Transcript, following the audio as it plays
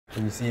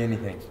Can you see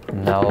anything?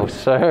 No,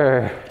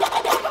 sir.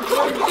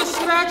 You're just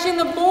scratching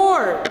the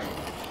board.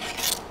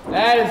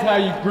 That is how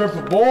you grip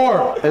a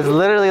board. It's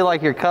literally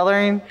like you're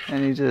coloring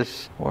and you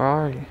just, where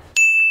are you?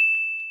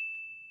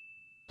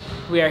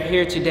 We are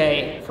here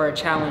today for a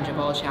challenge of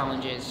all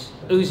challenges.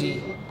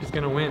 Uzi He's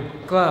gonna win.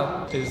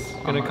 Glow Is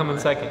gonna come in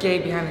second.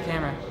 Gabe behind the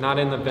camera. Not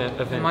in the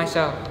event. And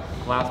myself.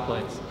 Last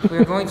place. We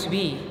are going to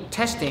be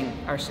testing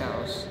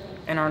ourselves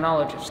and our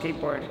knowledge of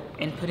skateboard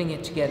and putting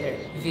it together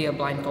via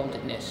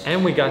blindfoldedness.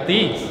 And we got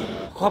these.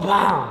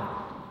 Wha-bam!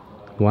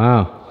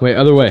 Wow. Wait,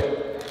 other way.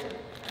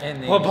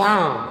 And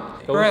Wha-bam!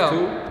 Those Braille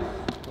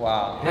two?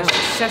 Wow. Has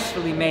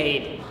successfully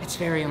made its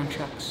very own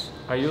trucks.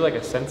 Are you like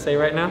a sensei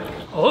right now?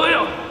 Oh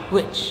yeah!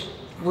 Which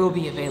will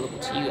be available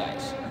to you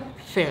guys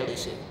fairly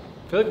soon.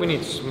 I feel like we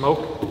need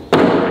smoke.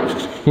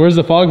 Where's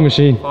the fog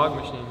machine? Fog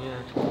machine,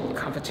 yeah.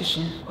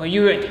 Competition? Are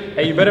you ready?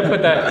 Hey, you better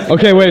put that.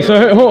 Okay, wait,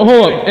 so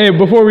hold up. Hey,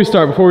 before we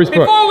start, Before we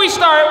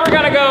start, we're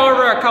gonna go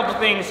over a couple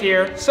things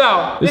here.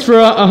 So, This is for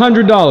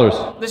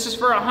 $100. This is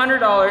for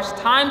 $100,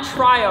 time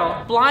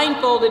trial,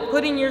 blindfolded,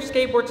 putting your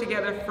skateboard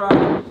together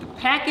from the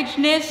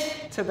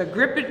packagedness, to the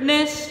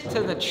grippedness,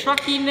 to the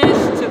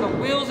truckiness, to the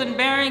wheels and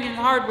bearings and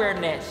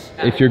hardware-ness.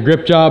 If your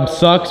grip job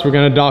sucks, we're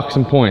gonna dock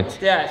some points.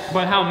 Yes.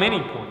 But how many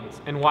points?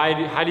 And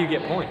how do you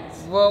get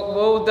points? Well,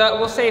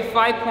 we'll say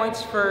 5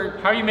 points for.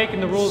 How are you making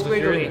the rules if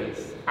you're in squiggly.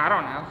 this? I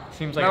don't know.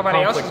 Seems like nobody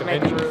a else conflict is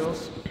of making interest.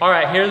 rules. All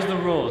right, here's the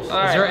rules. All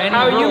right.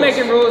 How are you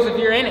making rules if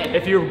you're in it?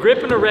 If you're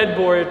gripping a red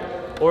board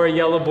or a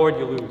yellow board,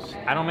 you lose.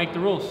 I don't make the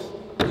rules.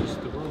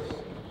 Just the rules.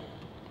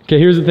 Okay,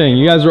 here's the thing.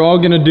 You guys are all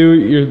gonna do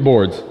your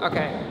boards.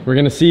 Okay. We're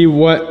gonna see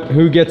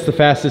who gets the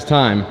fastest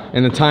time,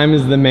 and the time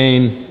is the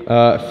main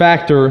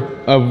factor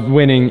of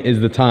winning is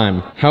the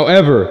time.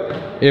 However,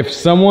 if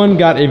someone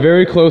got a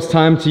very close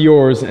time to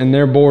yours and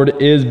their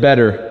board is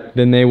better,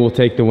 then they will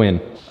take the win.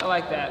 I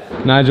like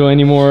that. Nigel,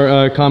 any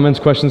more comments,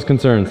 questions,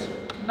 concerns?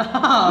 No,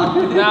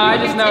 I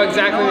just know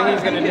exactly what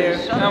he's gonna do.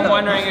 I'm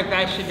wondering if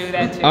I should do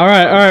that too. All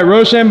right,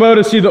 Rochambeau,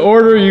 to see the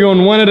order, you're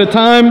going one at a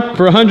time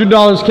for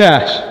 $100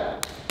 cash.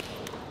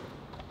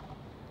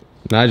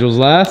 Nigel's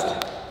last.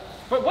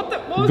 But what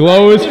was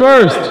Glow that? is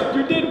first.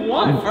 You did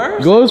one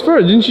first? Glow is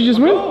first. Didn't you just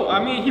win? Oh,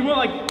 I mean, he went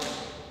like.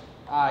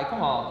 Alright,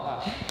 come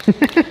on.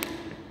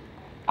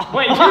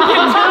 Wait, you did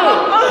two.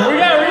 We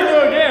gotta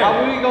redo again.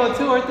 Are we going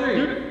 2 or 3?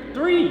 You,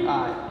 3.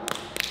 Alright.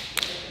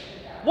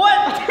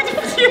 What? Did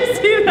you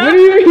see that? What do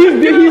you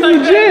mean? He's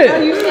legit.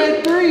 You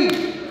said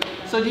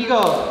 3. So do you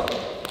go?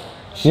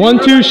 1,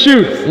 2,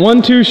 shoot.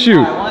 1, 2, shoot.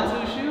 Alright,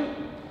 1, 2, shoot.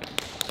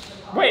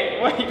 Wait.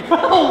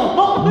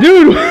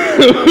 Dude,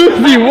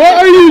 Uzi, what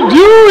are you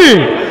doing?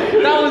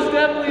 That was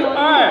definitely on.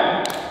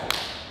 Alright.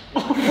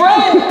 Bro,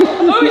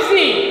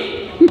 Uzi!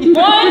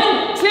 1,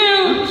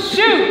 2,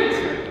 shoot!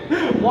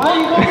 Why are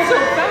you going so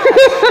fast?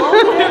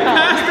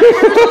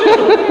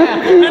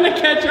 I'm gonna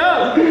catch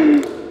up.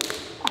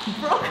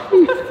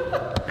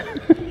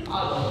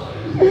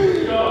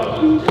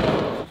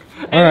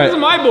 All right. This is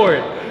my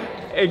board.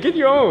 Hey, get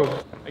your own.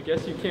 I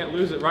guess you can't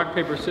lose at rock,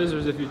 paper,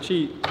 scissors if you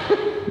cheat.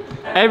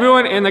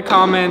 Everyone in the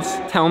comments,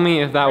 tell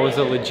me if that was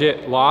a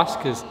legit loss,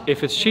 because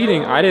if it's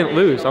cheating, I didn't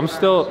lose. I'm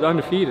still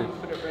undefeated.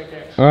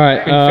 All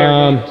right,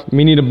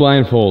 we need a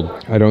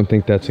blindfold. I don't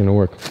think that's gonna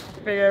work.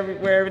 Figure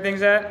where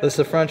everything's at. This is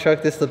the front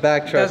truck, this is the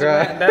back truck,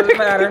 right? Doesn't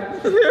matter.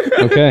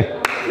 Okay.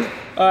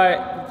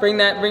 Alright, bring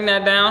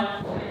that down.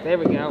 There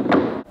we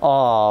go.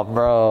 Oh,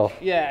 bro.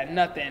 Yeah,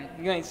 nothing.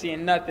 You ain't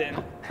seeing nothing.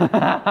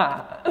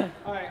 Alright,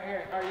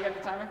 here. Alright, you got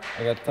the timer?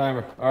 I got the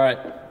timer. All right,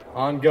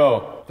 on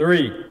go.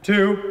 3,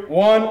 2,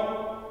 1,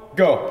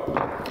 go.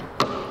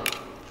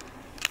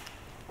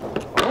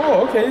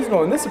 Oh, okay, he's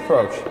going this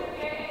approach.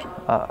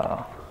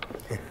 Uh-oh.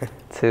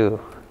 2.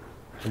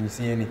 Can you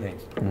see anything?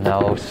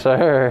 No,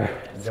 sir.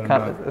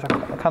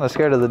 I'm kind of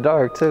scared of the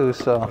dark too,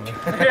 so.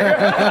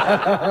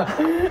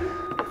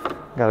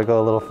 Gotta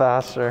go a little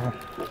faster.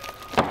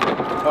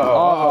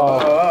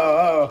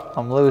 Uh-oh.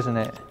 I'm losing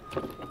it.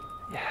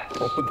 Yes.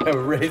 Oh, that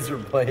razor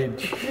blade.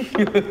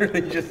 You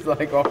literally just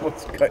like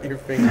almost cut your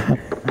finger.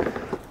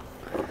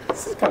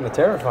 This is kind of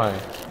terrifying.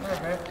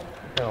 Okay.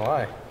 Not gonna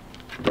lie.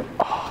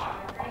 Oh,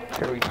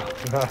 here we go.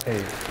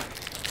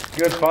 Nice.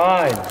 Good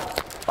find.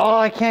 Oh,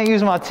 I can't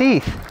use my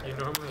teeth. You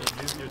normally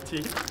use your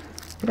teeth?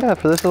 Yeah,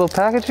 for this little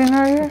packaging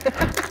right here.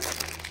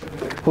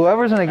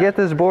 Whoever's gonna get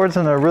this board's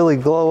gonna really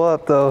glow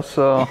up though,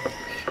 so.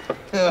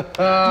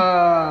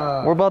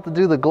 We're about to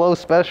do the glow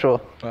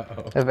special.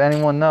 If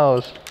anyone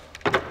knows.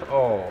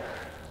 Oh.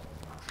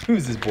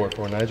 Who's this board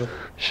for, Nigel?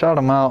 Shout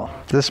them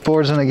out. This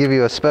board's gonna give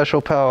you a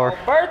special power.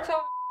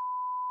 Alberto.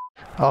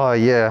 Oh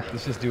yeah.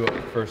 Let's just do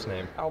a first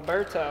name.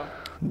 Alberto.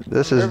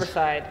 This is.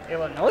 Riverside,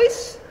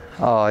 Illinois.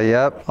 Oh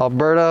yep.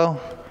 Alberto,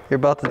 you're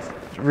about to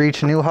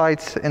reach new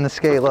heights in the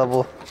skate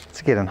level.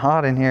 It's getting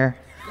hot in here.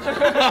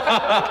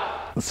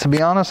 To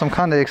be honest, I'm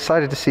kind of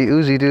excited to see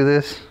Uzi do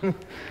this.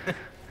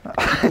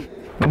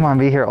 I'm gonna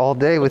be here all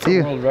day with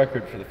you. World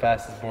record for the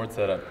fastest board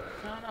setup.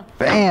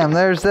 Bam,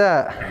 there's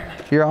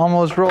that. You're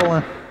almost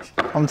rolling.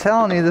 I'm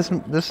telling you,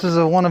 this is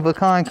a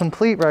one-of-a-kind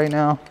complete right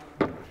now.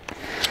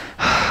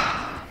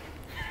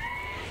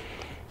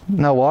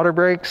 No water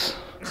breaks.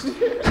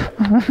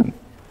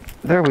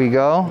 There we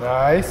go.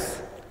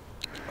 Nice.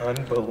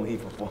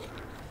 Unbelievable.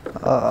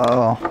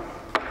 Uh-oh.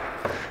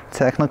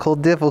 Technical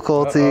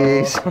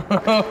difficulties.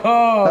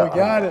 Oh,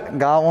 got it.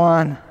 Got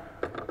one.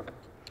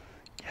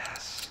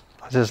 Yes.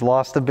 I just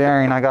lost the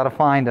bearing. I gotta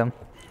find him.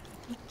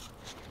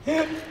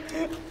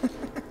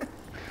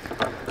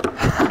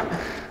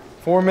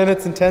 4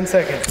 minutes and 10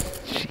 seconds.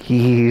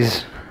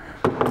 Jeez.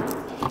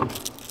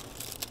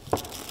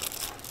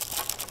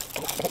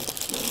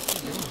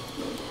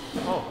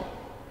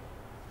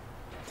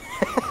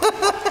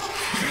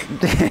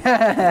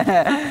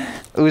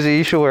 Uzi,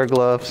 you should wear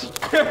gloves.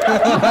 I've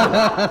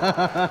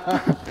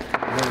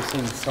never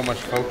seen so much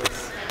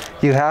focus.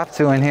 You have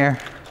to in here.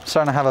 I'm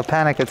starting to have a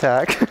panic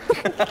attack.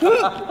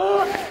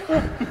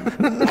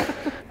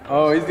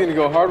 Oh, he's gonna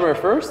go hardware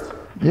first?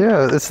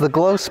 Yeah, it's the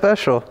glow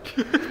special.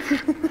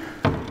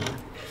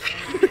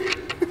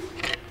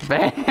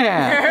 Bam!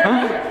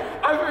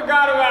 I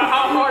forgot about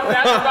how hard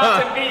that's about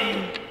to be.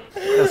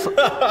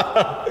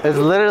 It's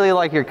literally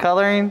like you're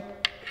coloring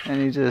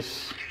and you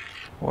just...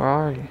 Where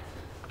are you?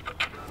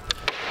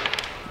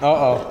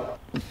 Uh-oh.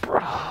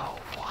 Bro,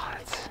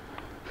 what?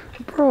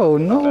 Bro,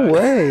 no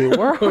way.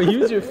 Where are you?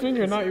 Use your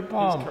finger, not your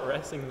palm.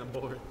 Caressing the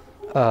board.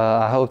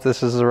 I hope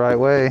this is the right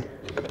way.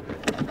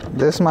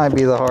 This might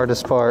be the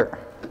hardest part.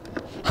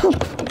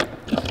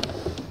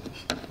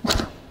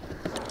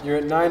 You're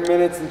at 9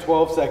 minutes and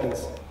 12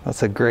 seconds.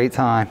 That's a great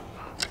time.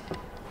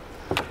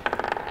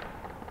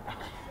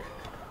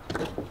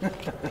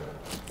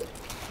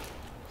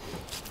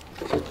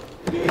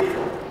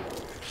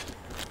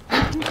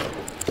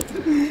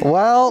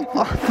 Well,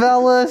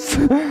 fellas.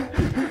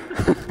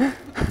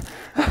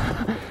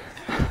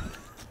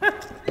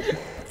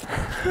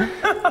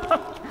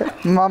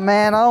 My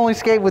man, I only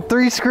skate with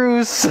 3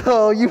 screws,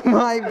 so you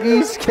might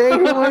be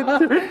skating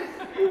with 3.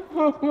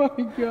 Oh my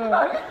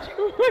god.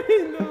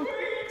 Wait, no.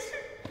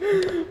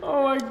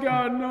 Oh my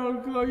god,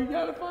 no, Chloe, you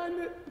gotta find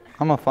it.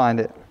 I'm gonna find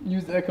it.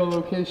 Use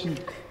echolocation.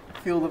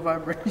 Feel the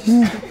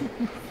vibration.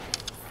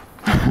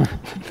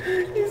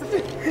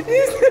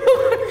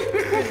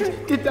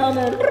 Get down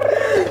there.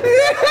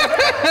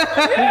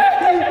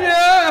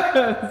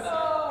 Yes!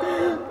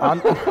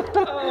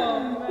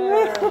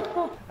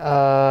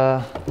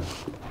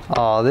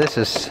 Oh, this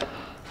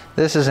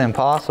is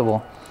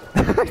impossible.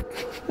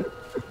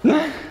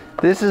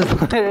 This is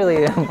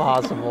literally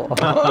impossible.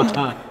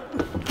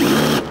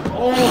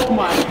 Oh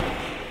my.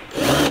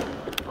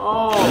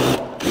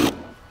 Oh.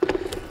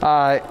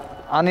 Alright,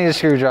 I need a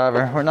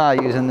screwdriver. We're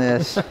not using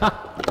this.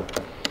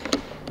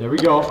 There we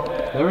go.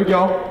 There we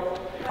go.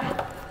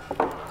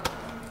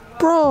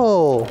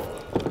 Bro,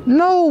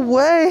 no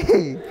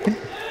way.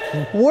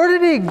 Where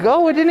did it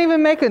go? It didn't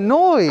even make a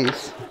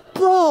noise.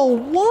 Bro,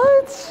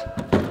 what?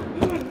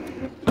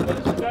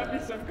 Should that be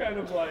some kind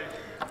of like...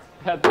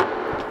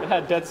 It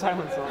had dead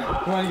silence on it.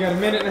 Come on, you got a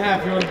minute and a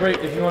half. You want to break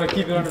if you want to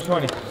keep it under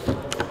 20.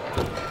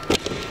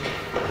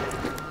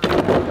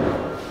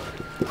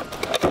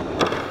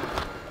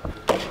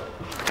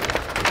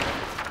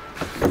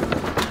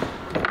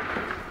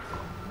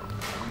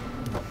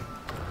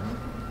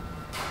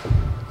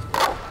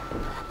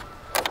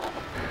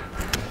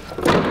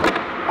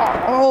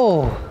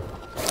 Oh.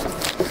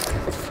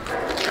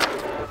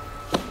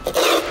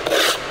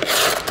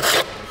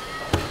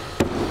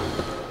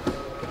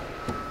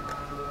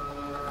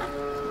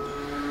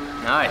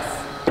 Nice.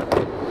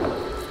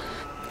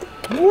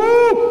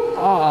 Woo!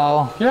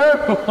 Uh-oh.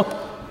 Careful.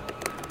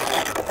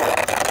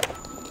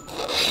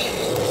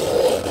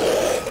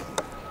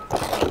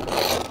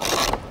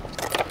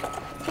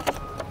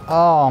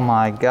 Oh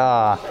my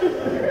god.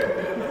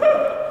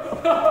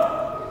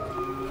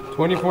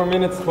 24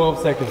 minutes, 12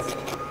 seconds.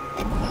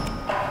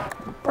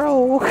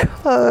 Bro,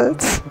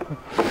 what?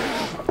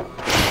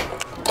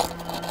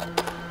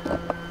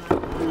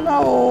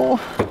 No.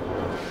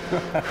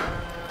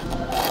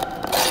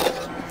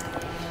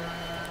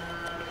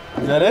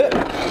 Is that it?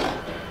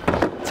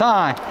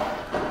 Time.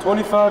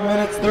 25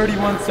 minutes,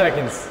 31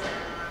 seconds.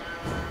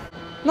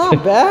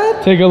 Not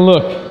bad. Take a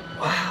look.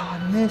 Wow, I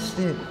missed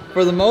it.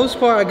 For the most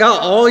part, I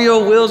got all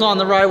your wheels on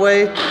the right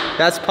way.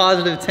 That's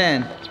positive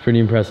 10. It's pretty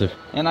impressive.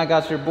 And I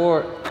got your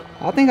board.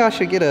 I think I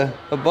should get a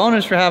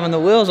bonus for having the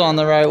wheels on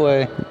the right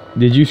way.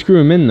 Did you screw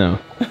him in though?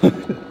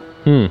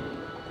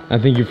 I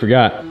think you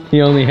forgot.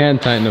 He only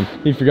hand tightened them.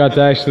 He forgot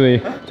to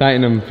actually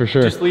tighten them for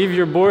sure. Just leave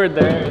your board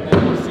there and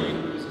then we'll see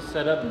who's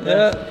set up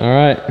next. All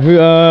right.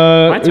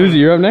 Uzi,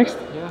 you're up next?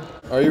 Yeah.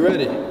 Are you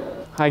ready?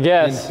 I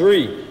guess. In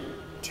 3,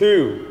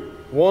 2,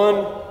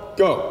 1,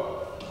 go.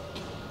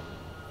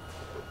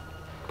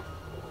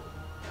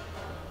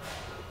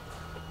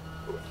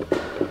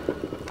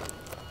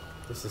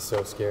 This is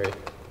so scary.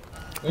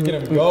 Look at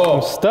him go.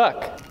 I'm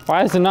stuck.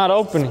 Why is it not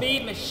opening?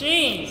 Speed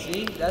machine.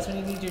 See, that's when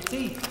you need your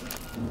teeth.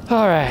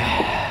 All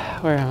right,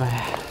 where am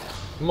I?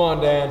 Come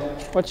on, Dan.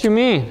 What you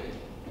mean?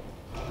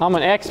 I'm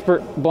an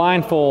expert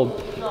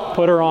blindfold.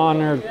 Put her on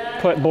or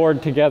put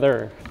board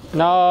together.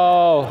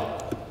 No.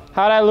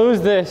 How'd I lose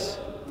this?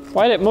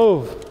 Why'd it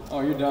move? Oh,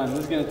 you're done.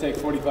 This is gonna take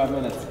 45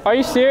 minutes. Are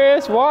you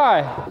serious?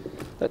 Why?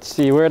 Let's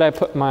see, where did I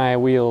put my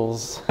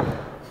wheels?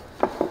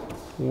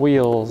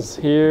 Wheels,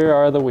 here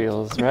are the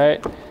wheels,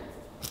 right?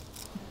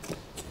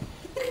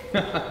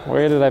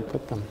 Where did I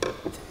put them?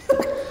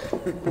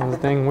 Those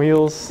dang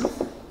wheels.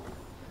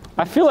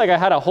 I feel like I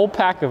had a whole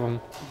pack of them.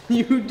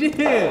 You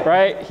did!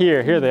 Right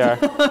here, here they are.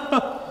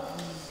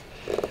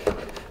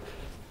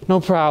 No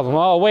problem.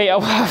 Oh, wait,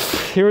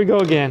 here we go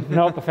again.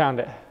 Nope, I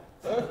found it.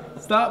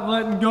 Stop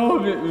letting go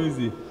of it,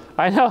 Uzi.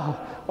 I know.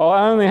 Oh,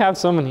 I only have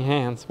so many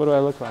hands. What do I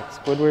look like,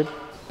 Squidward?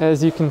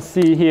 As you can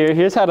see here,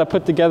 here's how to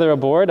put together a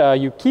board.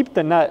 You keep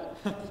the nut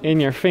in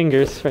your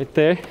fingers right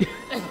there.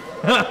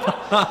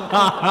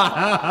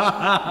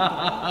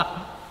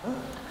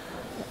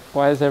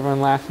 Why is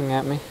everyone laughing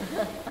at me?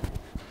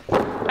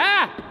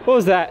 Ah! What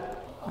was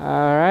that? All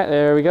right,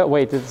 there we go.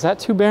 Wait, is that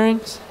 2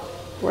 bearings?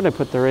 Where'd I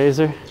put the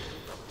razor?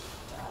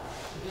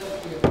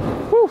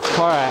 Whew,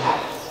 all right.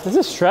 This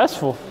is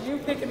stressful. You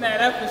picking that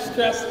up is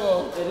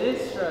stressful. It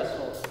is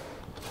stressful.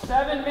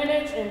 7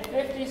 minutes and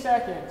 50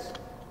 seconds.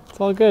 It's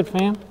all good,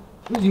 fam.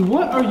 Uzi,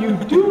 what are you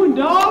doing,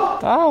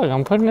 dog? Dog,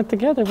 I'm putting it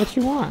together. What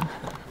you want?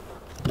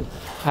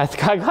 I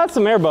got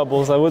some air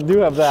bubbles. I do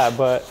have that,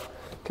 but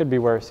it could be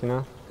worse, you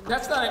know?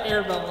 That's not an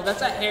air bubble.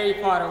 That's a Harry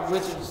Potter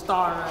wizard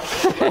star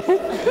right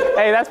there.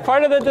 Hey, that's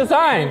part of the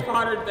design.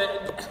 Harry Potter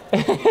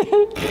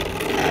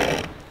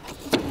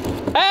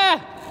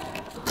Ah!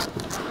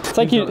 It's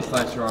like you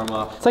Slice your arm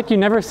off. It's like you've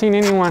never seen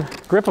anyone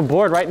grip a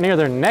board right near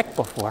their neck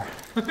before.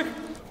 Get a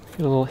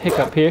little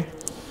hiccup here.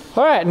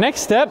 All right,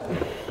 next step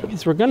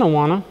is we're gonna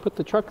wanna put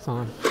the trucks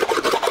on.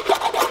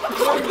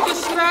 You're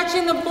just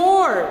scratching the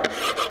board.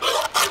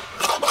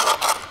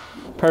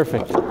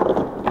 Perfect.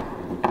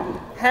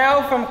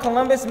 Hal from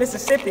Columbus,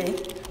 Mississippi.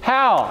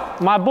 Hal,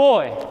 my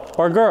boy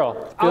or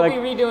girl. I'll be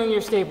redoing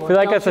your skateboard. I feel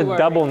like Don't that's a you worry.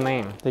 double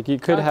name. Like you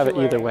could have it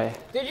either way.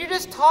 Did you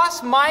just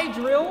toss my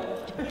drill?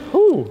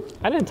 Ooh,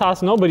 I didn't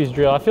toss nobody's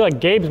drill. I feel like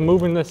Gabe's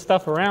moving this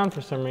stuff around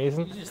for some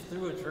reason. You just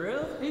threw a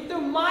drill? He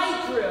threw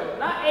my drill,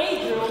 not a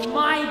drill,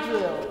 my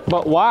drill.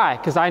 But why?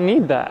 Because I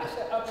need that.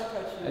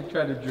 I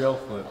tried to drill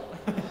flip.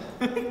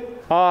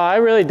 Oh, I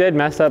really did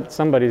mess up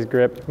somebody's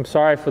grip. I'm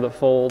sorry for the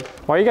fold.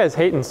 Why are you guys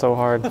hating so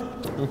hard?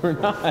 We're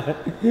not.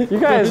 You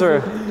guys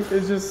are...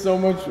 It's just so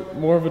much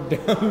more of a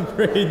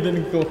downgrade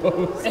than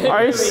close.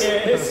 Are you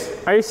serious?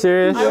 I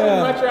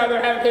would much rather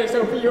have his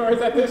over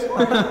yours at this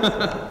point.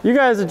 You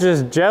guys are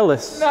just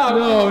jealous.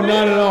 No,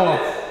 not at all.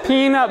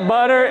 Peanut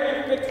butter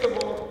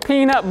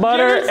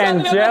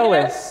and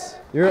jealous.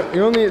 You're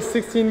only at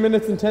 16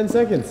 minutes and 10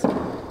 seconds.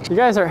 You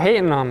guys are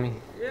hating on me.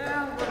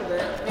 Yeah, a little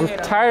bit. I'm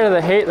tired of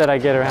the hate that I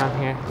get around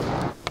here.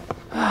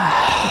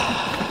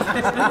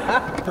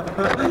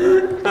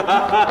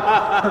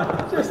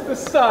 Just a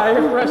sigh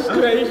of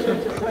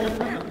frustration. Just like,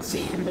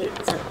 damn it.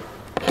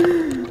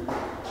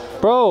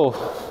 Bro.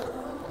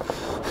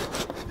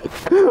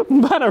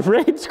 I'm about to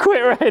rage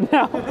quit right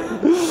now.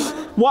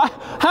 Why?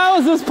 How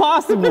is this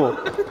possible?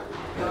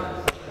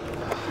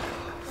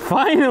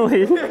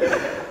 Finally.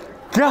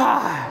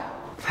 God.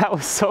 That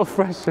was so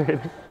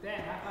frustrating.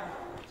 Dan, high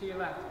five to your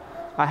left.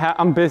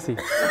 I'm busy.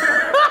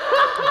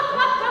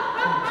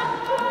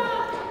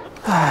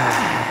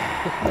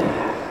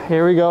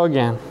 Here we go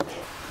again.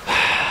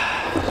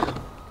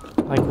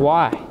 Like,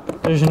 why?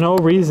 There's no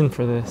reason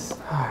for this.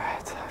 All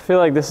right. I feel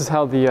like this is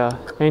how the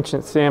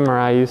ancient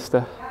samurai used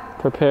to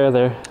prepare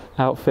their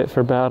outfit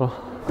for battle.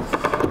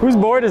 Whose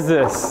board is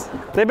this?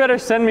 They better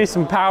send me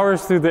some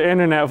powers through the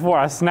internet before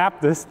I snap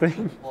this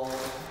thing.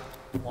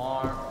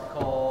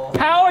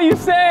 How are you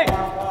saying?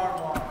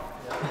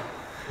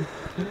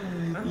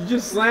 You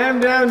just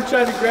slammed down and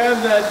tried to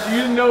grab that. You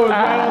didn't know it was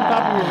right on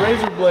top of your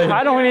razor blade.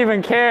 I don't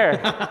even care.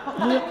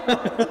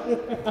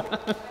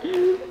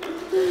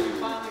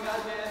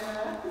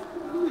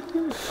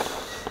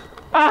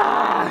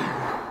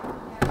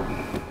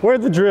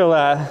 Where's the drill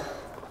at?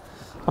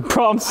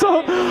 Bro,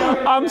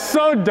 I'm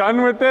so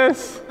done with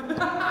this. You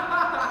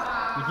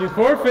can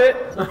forfeit.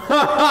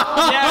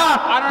 Yeah,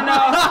 I don't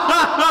know.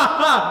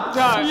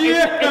 No,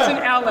 it's an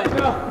Allen.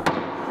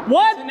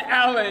 What? It's an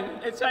Allen.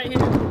 It's right here.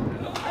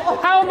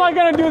 How am I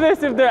gonna do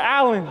this if they're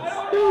Allens?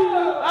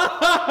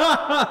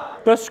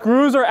 The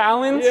screws are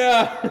Allens?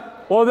 Yeah.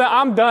 Well, then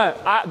I'm done.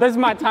 This is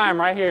my time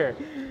right here.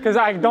 Because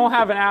I don't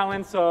have an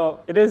Allen,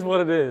 so it is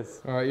what it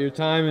is. All right, your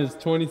time is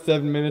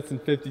 27 minutes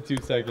and 52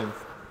 seconds.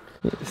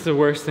 It's the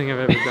worst thing I've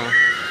ever done.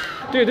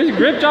 Dude, this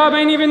grip job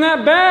ain't even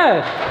that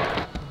bad.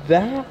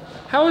 That?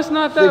 How is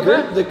not that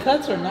bad? The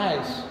cuts are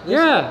nice.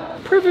 Yeah,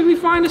 perfectly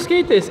fine to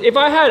skate this. If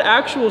I had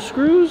actual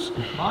screws.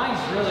 Mine's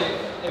really,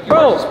 if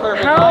Bro, yours is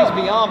perfect, mine's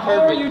beyond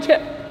perfect.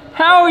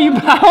 How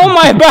am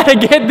I about to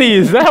get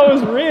these? That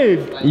was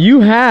rigged.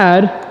 You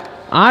had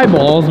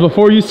eyeballs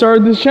before you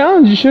started this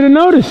challenge. You should have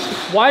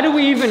noticed. Why do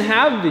we even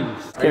have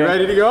these? Are you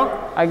ready to go?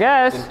 I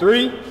guess.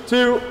 3,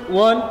 2,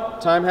 1,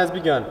 time has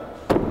begun.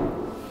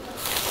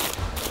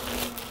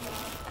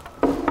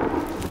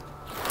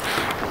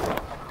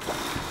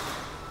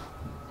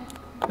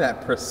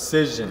 That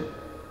precision,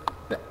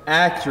 the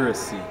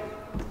accuracy.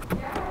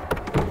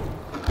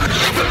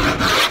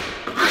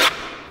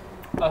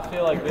 I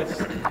feel like this.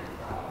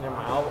 Never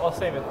mind. I'll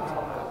save it.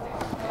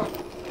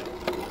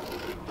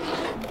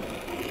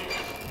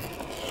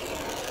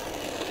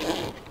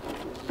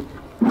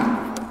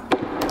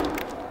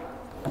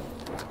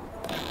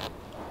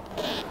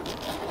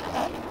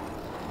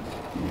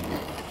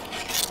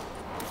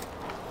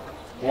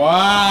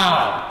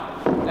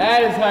 Wow,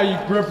 that is how you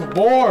grip a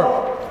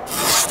board.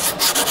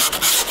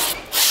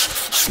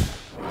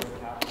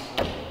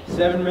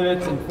 7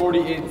 minutes and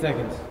 48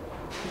 seconds.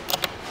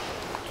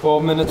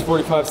 12 minutes,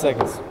 45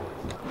 seconds.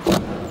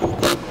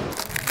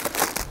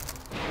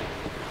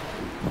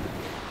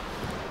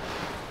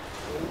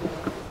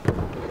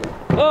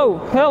 Oh,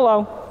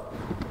 hello.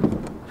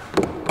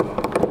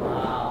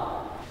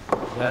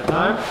 That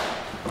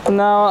time?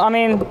 No, I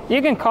mean,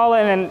 you can call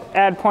it and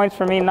add points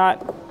for me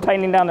not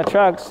tightening down the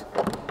trucks.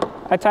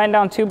 I tightened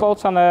down 2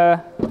 bolts on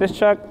this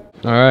truck.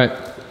 All right,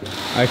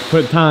 I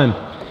put time.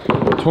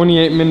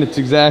 28 minutes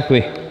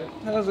exactly.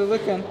 How's it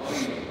looking?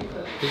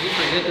 Did you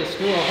forget to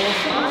screw a whole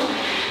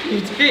side? You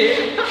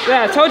did?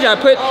 Yeah, I told you I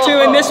put 2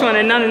 in this one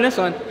and none in this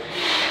one.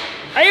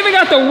 I even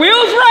got the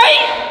wheels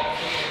right?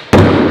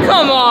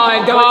 Come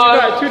on, dog.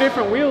 But you got 2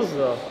 different wheels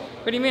though.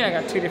 What do you mean I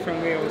got 2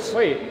 different wheels?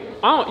 Wait,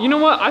 you know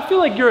what? I feel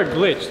like you're a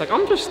glitch. Like,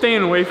 I'm just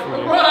staying away from you.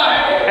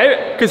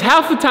 Because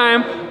half the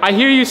time, I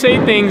hear you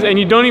say things and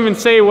you don't even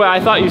say what I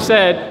thought you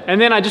said, and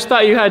then I just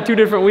thought you had 2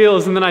 different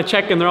wheels, and then I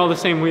check and they're all the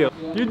same wheel.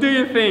 You do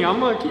your thing. I'm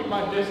gonna keep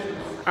my distance.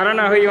 I don't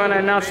know who you want to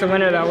announce the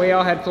winner though. We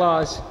all had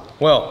flaws.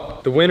 Well,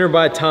 the winner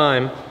by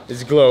time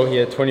is Glow. He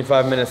had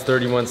 25 minutes,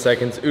 31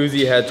 seconds.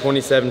 Uzi had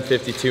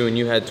 27:52, and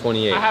you had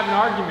 28. I have an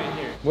argument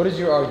here. What is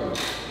your argument?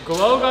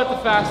 Glow got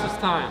the fastest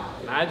time.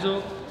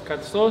 Nigel got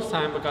the slowest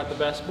time, but got the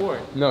best board.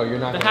 No, you're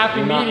not. The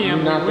happy medium,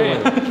 we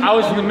win. I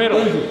was in the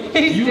middle.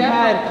 You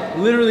had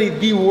literally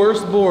the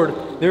worst board.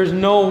 There's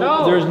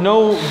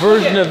no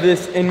version of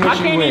this in which I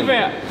you can't win.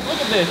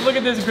 even. Look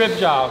at this grip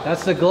job.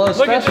 That's the Glow Look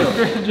special. at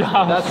this grip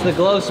job. That's the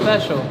Glow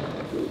special.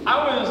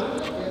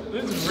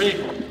 This is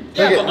rigged.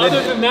 Yeah, Yeah, but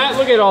other than that,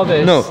 look at all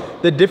this. No,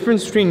 the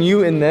difference between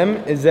you and them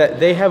is that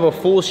they have a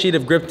full sheet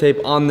of grip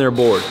tape on their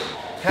board.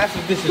 Half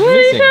of this is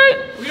missing.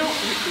 We don't.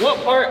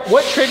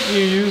 What trick do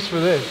you use for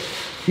this?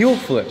 Heel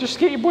flip. Just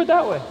skate your board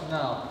that way.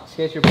 No,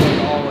 skate your board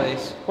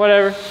always.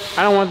 Whatever.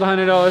 I don't want the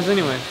 $100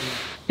 anyway.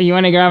 You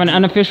want to grab an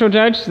unofficial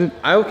judge?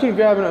 I can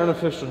grab an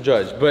unofficial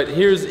judge, but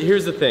here's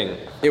the thing.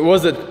 It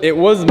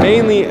was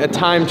mainly a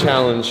time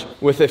challenge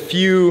with a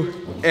few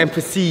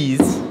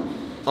emphases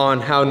on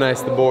how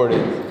nice the board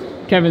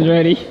is. Kevin's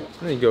ready.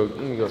 Let me go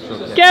show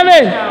them.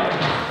 Kevin!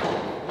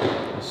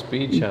 A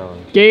speed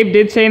challenge. Gabe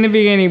did say in the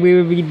beginning we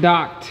would be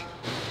docked.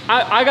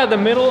 I got the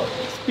middle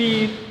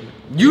speed.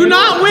 You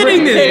not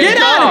winning this! Get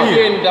out of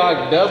here! Getting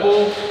docked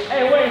double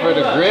Hey, wait. for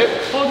the grip,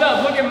 Hold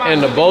up. Look at mine.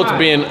 and the look at bolts mine.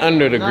 being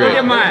under the Look grip.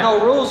 at mine. There's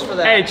no rules for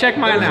that. Hey, check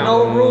mine There's out.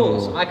 no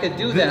rules. I could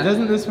do that.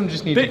 Doesn't this one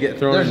just need to get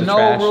thrown There's in the no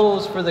trash?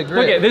 rules for the grip.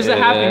 Look at this is a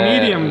happy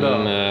medium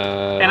though,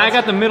 Nah, and I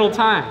got the middle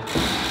time.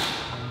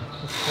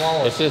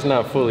 it's just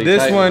not fully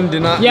This tight. one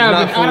did not fully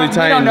we don't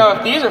tighten. know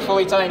if these are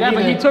fully tightened Yeah,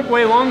 but he took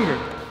way longer.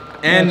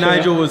 And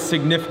Nigel was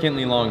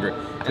significantly longer.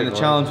 And the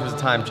challenge was a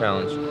time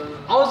challenge.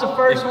 I was the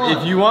first one.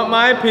 If you want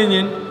my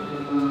opinion,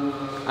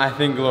 I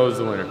think Glow is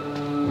the winner.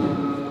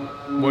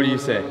 What do you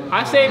say?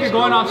 I say if you're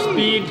going off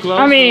speed, Glow.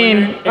 I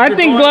mean, I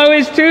think Glow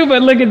is too,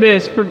 but look at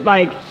this. For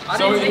like,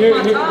 So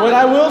what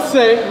I will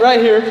say right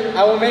here,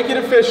 I will make it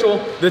official.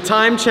 The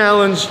time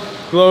challenge,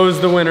 Glow is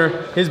the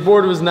winner. His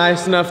board was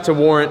nice enough to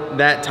warrant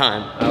that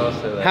time. I will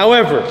say that.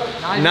 However,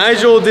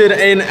 Nigel did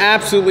an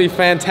absolutely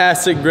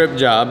fantastic grip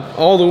job.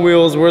 All the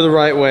wheels were the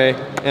right way,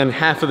 and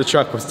half of the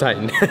truck was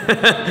tightened.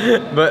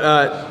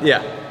 But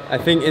yeah, I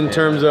think in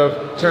terms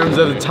of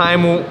the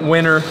time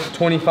winner,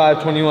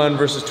 25-21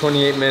 versus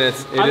 28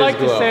 minutes, it I'd is like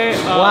to Glow. say,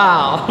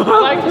 Wow. I'd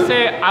like to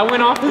say I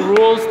went off the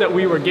rules that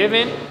we were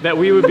given, that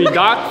we would be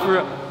docked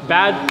for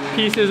bad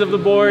pieces of the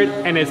board,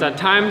 and it's a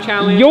time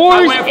challenge. I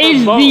yours went for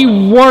is both. the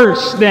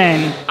worst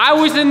then. I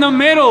was in the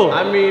middle.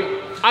 I mean,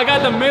 I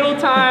got the middle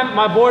time.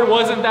 My board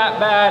wasn't that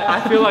bad.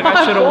 I feel like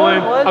I should have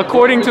won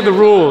according to the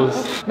rules.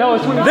 No,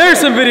 it's There's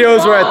some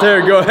videos right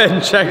there. Go ahead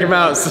and check them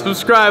out.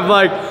 Subscribe,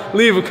 like,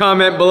 leave a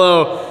comment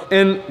below.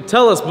 And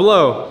tell us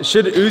below,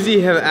 should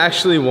Uzi have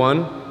actually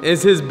won?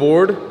 Is his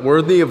board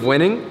worthy of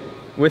winning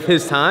with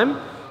his time?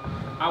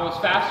 I was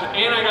faster,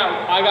 and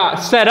I got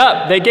set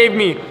up. They gave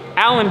me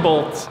Allen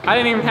bolts. I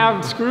didn't even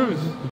have screws.